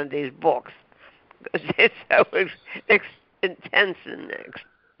research one of these books. It's so intense and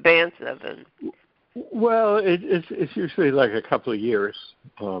expansive. And well, it's usually like a couple of years.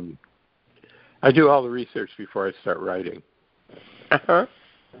 I do all the research before I start writing. Uh-huh.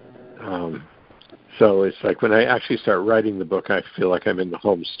 So it's like when I actually start writing the book, I feel like I'm in the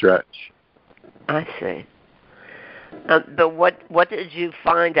home stretch. I see. But what did you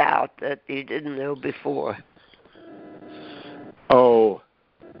find out that you didn't know before? Oh,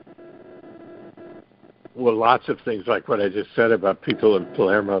 well, lots of things like what I just said about people in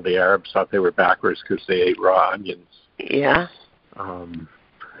Palermo. The Arabs thought they were backwards because they ate raw onions. Yeah. And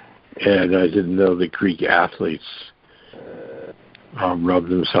I didn't know that Greek athletes rub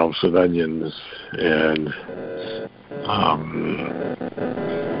themselves with onions, and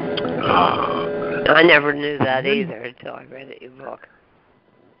I never knew that either until I read it in your book.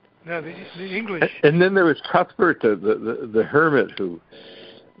 No, the English. And then there was Cuthbert, the hermit, who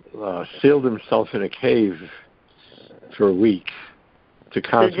sealed himself in a cave for a week to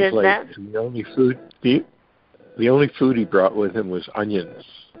contemplate. Who did that? And the only food he brought with him was onions.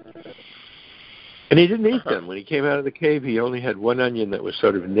 And he didn't eat them. When he came out of the cave, he only had one onion that was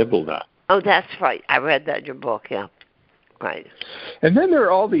sort of nibbled on. Oh, that's right. I read that in your book, yeah. Right. And then there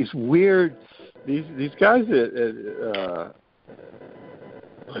are all these weird, these guys at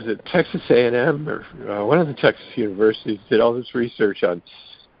was it Texas A&M or one of the Texas universities did all this research on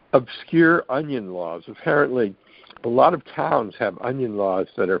obscure onion laws. Apparently, a lot of towns have onion laws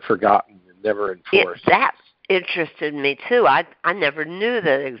that are forgotten and never enforced. That interested me too. I never knew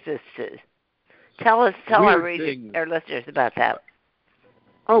that existed. Tell our listeners about that.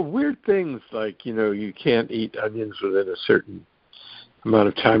 Oh, weird things like, you can't eat onions within a certain amount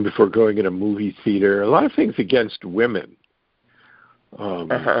of time before going in a movie theater. A lot of things against women. You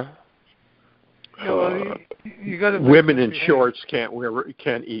gotta women in shorts can't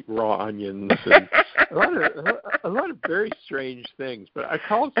eat raw onions. And a lot of very strange things. But I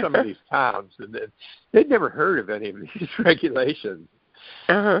called some of these towns, and they'd never heard of any of these regulations.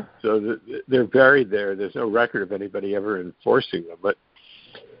 So they're buried there. There's no record of anybody ever enforcing them. But,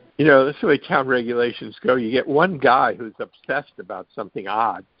 that's the way town regulations go. You get one guy who's obsessed about something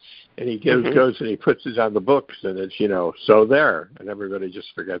odd, and he goes and he puts it on the books, and it's, so there, and everybody just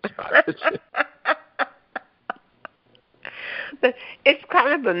forgets about it. But it's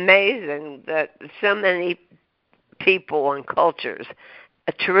kind of amazing that so many people and cultures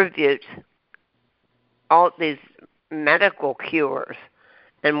attribute all these medical cures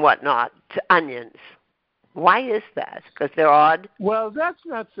and whatnot to onions. Why is that? Because they're odd? Well, that's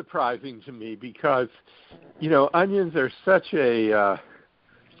not surprising to me because, onions are such a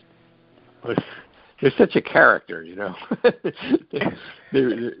they're such a character,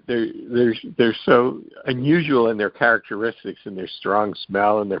 they're so unusual in their characteristics and their strong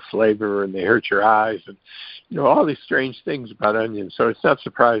smell and their flavor, and they hurt your eyes, and all these strange things about onions. So it's not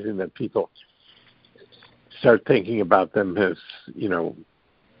surprising that people start thinking about them as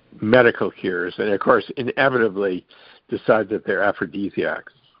medical cures, and of course inevitably decide that they're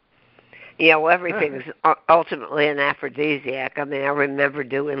aphrodisiacs. Yeah, well, everything's ultimately an aphrodisiac. I mean, I remember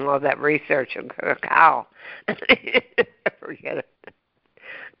doing all that research on cacao. Forget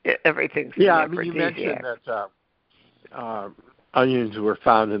it. Everything's an aphrodisiac. You mentioned that onions were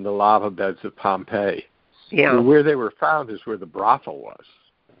found in the lava beds of Pompeii. Yeah. Well, where they were found is where the brothel was.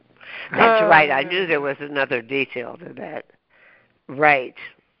 That's right. I knew there was another detail to that. Right.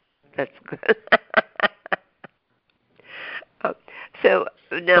 That's good. So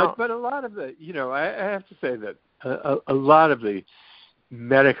now, but a lot of the, I have to say that a lot of the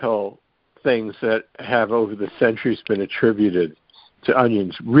medical things that have over the centuries been attributed to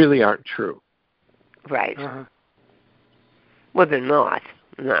onions really aren't true. Right. Well, they're not.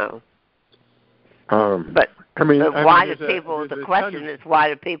 No. But why do people? The question is, why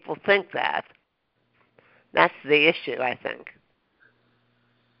do people think that? That's the issue, I think.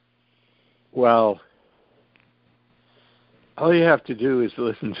 Well, all you have to do is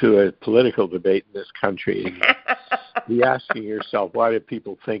listen to a political debate in this country and be asking yourself, why do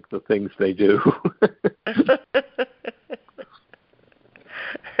people think the things they do?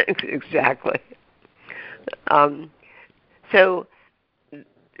 Exactly. So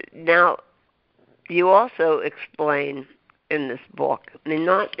now you also explain in this book, I mean,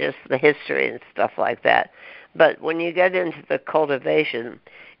 not just the history and stuff like that, but when you get into the cultivation,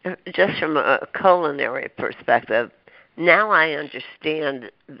 just from a culinary perspective, now I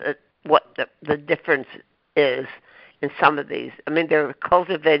understand what the difference is in some of these. I mean, there are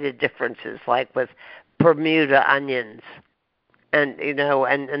cultivated differences, like with Bermuda onions, and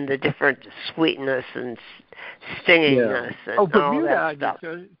and the different sweetness and stinginess and all that stuff.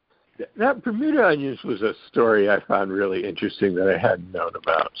 That Bermuda onions was a story I found really interesting that I hadn't known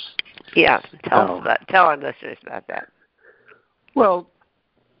about. Yeah, tell our listeners about that. Well,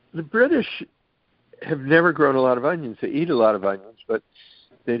 the British have never grown a lot of onions. They eat a lot of onions, but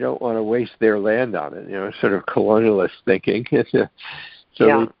they don't want to waste their land on it. Sort of colonialist thinking. So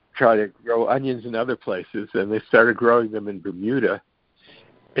they try to grow onions in other places, and they started growing them in Bermuda.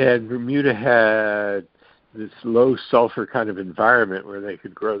 And Bermuda had this low sulfur kind of environment where they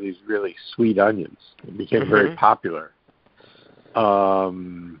could grow these really sweet onions. It became very popular.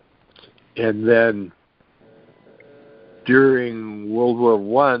 And then during World War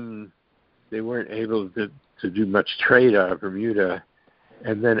I, they weren't able to do much trade out of Bermuda.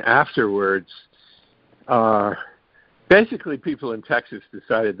 And then afterwards, basically people in Texas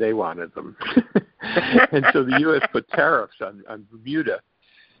decided they wanted them. And so the U.S. put tariffs on Bermuda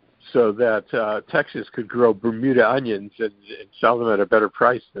so that Texas could grow Bermuda onions and sell them at a better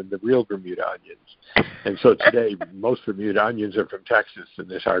price than the real Bermuda onions. And so today, most Bermuda onions are from Texas, and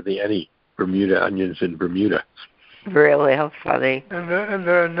there's hardly any Bermuda onions in Bermuda. Really? How funny. And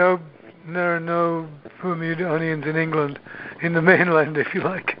there are no Bermuda onions in England, in the mainland, if you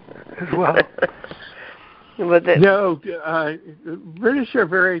like, as well. No, British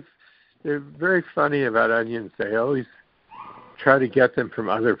are they're very funny about onions. They always try to get them from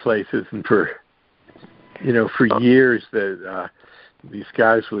other places, and for years these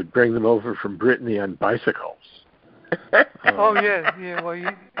guys would bring them over from Brittany on bicycles. Oh yeah. Well, you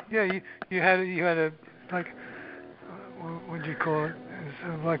had a like, what do you call it?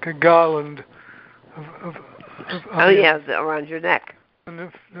 It's like a garland of around your neck. And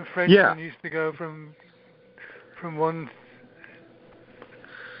the Frenchmen used to go from one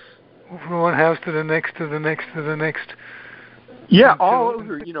house to the next to the next to the next. Yeah, all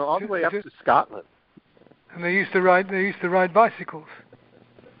over, all the way up to Scotland. And they used to ride bicycles.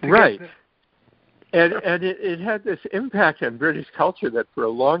 Right. And it had this impact on British culture that for a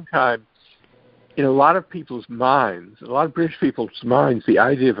long time, in a lot of people's minds, a lot of British people's minds, the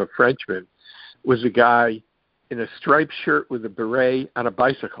idea of a Frenchman was a guy in a striped shirt with a beret on a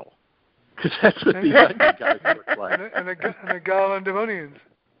bicycle. Because that's what these onion guys look like. And a garland of onions.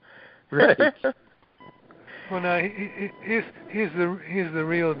 Right. Well, now here's the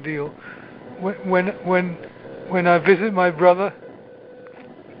real deal. When I visit my brother,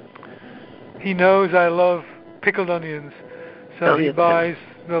 he knows I love pickled onions, so he buys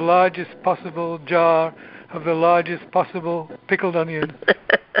the largest possible jar of the largest possible pickled onion,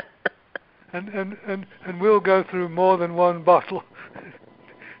 and we'll go through more than one bottle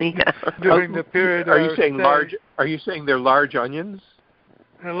during the period. Are you saying large? Are you saying they're large onions?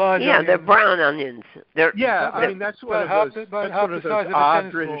 They're large onions. They're brown onions. I mean that's one of those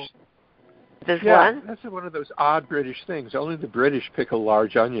odd British. What? That's one of those odd British things. Only the British pickle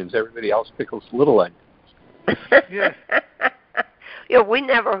large onions. Everybody else pickles little onions. Yes. We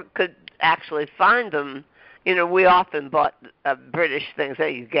never could actually find them. We often bought British things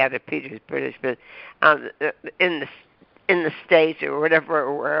that you get at Peter's British, but in the States or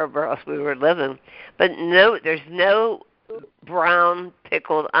wherever else we were living. But no, there's no brown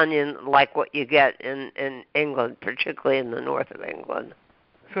pickled onion like what you get in England, particularly in the north of England.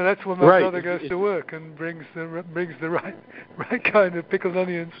 So that's when my brother goes to work and brings the right kind of pickled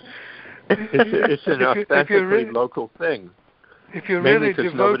onions. It's an authentically local thing. If you're really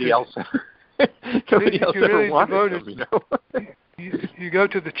devoted, nobody else ever wanted them. You go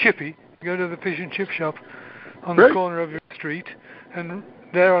to the Chippy, you go to the fish and chip shop on the corner of your street, and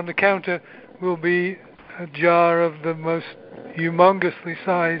there on the counter will be a jar of the most humongously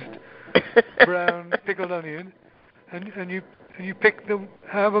sized brown pickled onion, and you pick them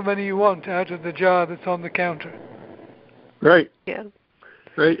however many you want out of the jar that's on the counter. Right. Yeah.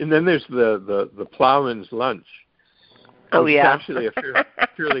 Right, and then there's the Plowman's Lunch. Oh yeah. It's actually a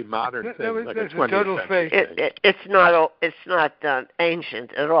fairly modern thing, like a 20th total century fake. It's not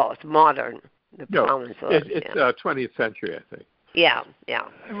ancient at all. It's modern. The Plowman's Lunch. It's 20th century, I think. Yeah.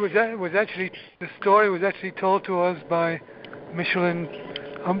 The story was actually told to us by Michelin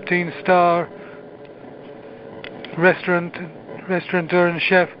umpteen star restaurateur and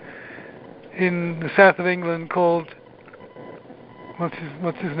chef in the south of England called what's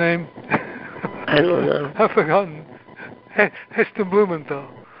his name? I don't know. I've forgotten. Heston Blumenthal.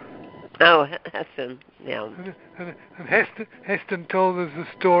 Oh, Heston, yeah. And Heston told us the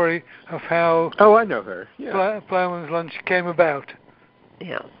story of how. Oh, I know her. Yeah. Plowman's Lunch came about.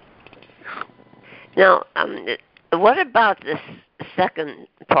 Yeah. Now, what about this second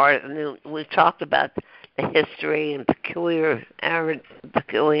part? I mean, we've talked about the history and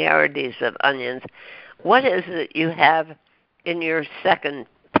peculiarities of onions. What is it you have in your second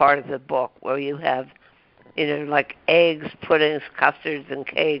part of the book, where you have, like eggs, puddings, custards, and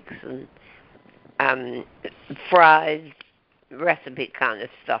cakes, and fried recipe kind of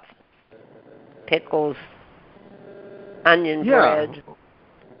stuff, pickles, onion bread?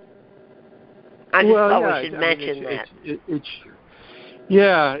 I just thought we should mention that.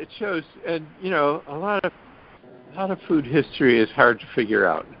 It shows, and a lot of food history is hard to figure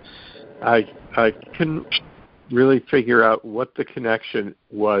out. I couldn't really figure out what the connection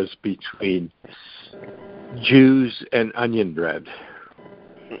was between Jews and onion bread.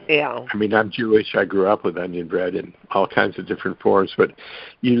 Yeah. I mean, I'm Jewish. I grew up with onion bread in all kinds of different forms. But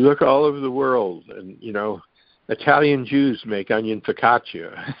you look all over the world, and Italian Jews make onion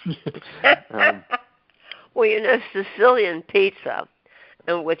focaccia. Well, Sicilian pizza,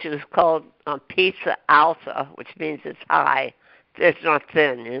 which is called pizza alta, which means it's high. It's not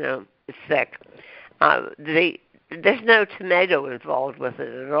thin, it's thick. There's no tomato involved with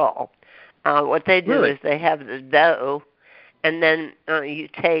it at all. What they do is they have the dough, and then you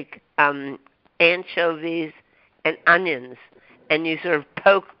take anchovies and onions, and you sort of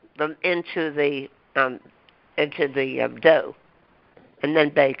poke them into the dough, and then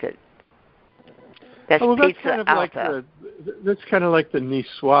bake it. That's pizza alta. That's kind of like the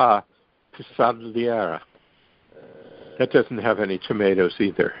niçoise quesadilla. That doesn't have any tomatoes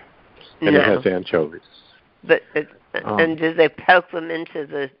either, and it has anchovies. But and do they poke them into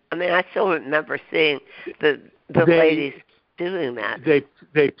the? I mean, I still remember seeing the ladies doing that.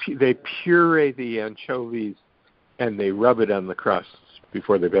 They puree the anchovies and they rub it on the crust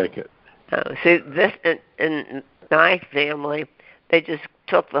before they bake it. Oh, see, this in my family, they just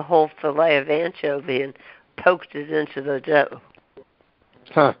took the whole fillet of anchovy and poked it into the dough.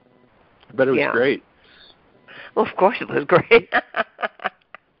 Huh. I bet it was great. Well, of course it was great.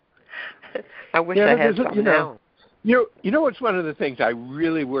 I wish I had some now. You know what's one of the things I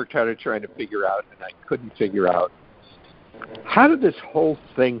really worked hard at trying to figure out, and I couldn't figure out? How did this whole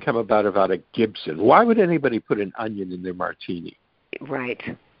thing come about a Gibson? Why would anybody put an onion in their martini? Right.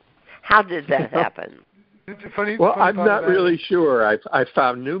 How did that happen? Well, I'm not really sure. I've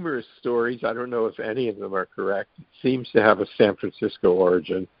found numerous stories. I don't know if any of them are correct. It seems to have a San Francisco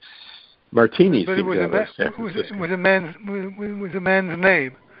origin. Martinis seem to have a San Francisco. Was a man's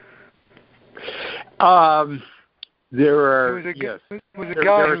name? There are. It was a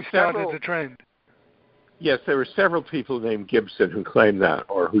guy who started the trend. Yes, there were several people named Gibson who claim that,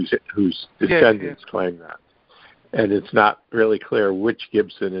 or whose descendants claim that, and it's not really clear which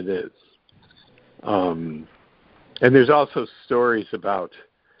Gibson it is. And there's also stories about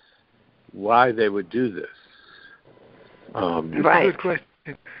why they would do this. Right. Good question.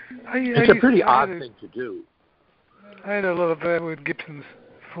 It's a pretty odd thing to do. I had a little bit with Gibsons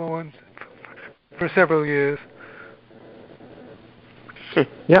for several years.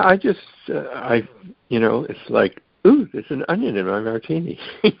 Yeah, it's like, ooh, there's an onion in my martini.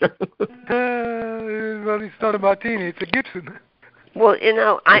 Well, it's not a martini, it's a Gibson. Well,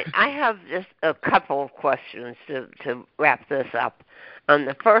 I have just a couple of questions to wrap this up.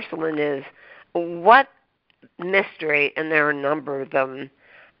 The first one is, what mystery, and there are a number of them,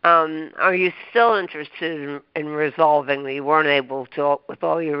 are you still interested in resolving that you weren't able to, with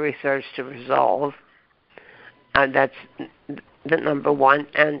all your research, to resolve? That's the number one.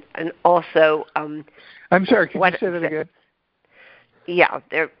 And also... I'm sorry, can you say that again? Yeah.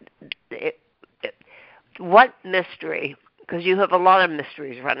 What mystery... Because you have a lot of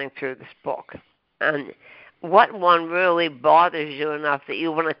mysteries running through this book. And what one really bothers you enough that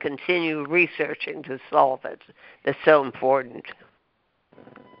you want to continue researching to solve it that's so important?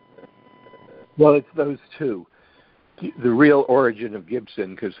 Well, it's those two. The real origin of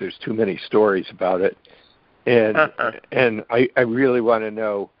Gibson, because there's too many stories about it. And I really want to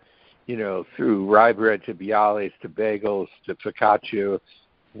know, through rye bread to bialys to bagels to focaccia,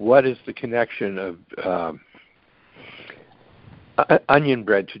 what is the connection of... onion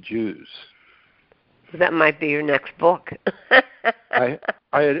bread to Jews. That might be your next book. I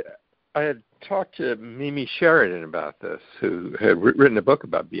had talked to Mimi Sheridan about this, who had written a book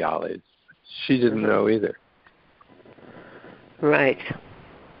about bialys. She didn't know either. Right.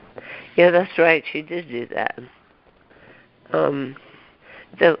 Yeah, that's right. She did do that. So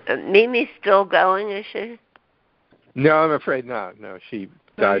Mimi's still going, is she? No, I'm afraid not. No, she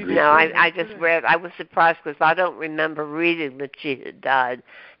died recently. No, I just read. I was surprised because I don't remember reading that she had died,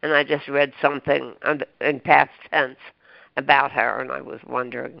 and I just read something in past tense about her, and I was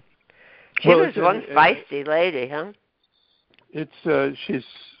wondering. She was one feisty lady, huh? She's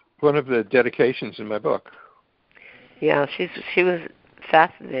one of the dedications in my book. Yeah, she was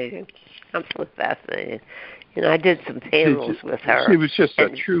fascinating, absolutely fascinating. I did some panels with her. She was just a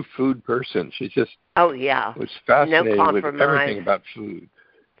true food person. She just was fascinated with everything about food.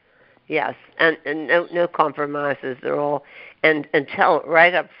 Yes, and no compromises at all, and tell it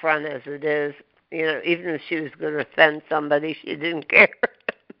right up front as it is. Even if she was going to offend somebody, she didn't care.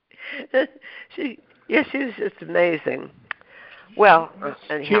 she was just amazing. Well,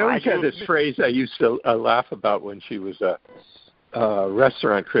 anyhow, she always had this phrase I used to laugh about when she was a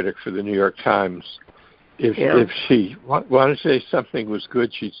restaurant critic for the New York Times. If she wanted to say something was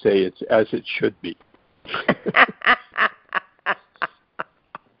good, she'd say it's as it should be.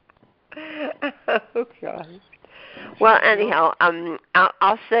 Oh God. Well, anyhow,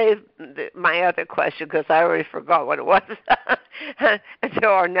 I'll save my other question because I already forgot what it was until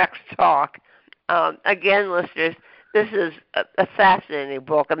our next talk. Again, listeners, this is a fascinating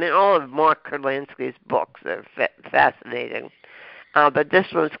book. I mean, all of Mark Kurlansky's books are fascinating, but this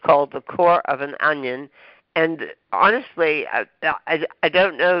one's called The Core of an Onion. And honestly, I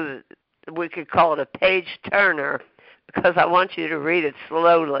don't know that we could call it a page turner because I want you to read it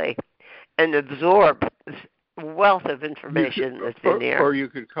slowly and absorb this wealth of information that's in there. Or you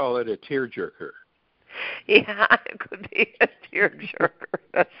could call it a tearjerker. Yeah, it could be a tearjerker.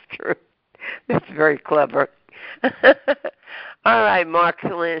 That's true. That's very clever. All right, Mark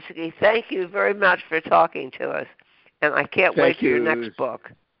Kurlansky, thank you very much for talking to us. And I can't wait for your next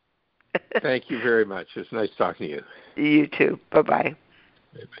book. Thank you very much. It's nice talking to you. You too. Bye-bye.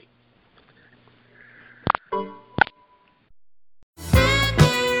 Bye-bye.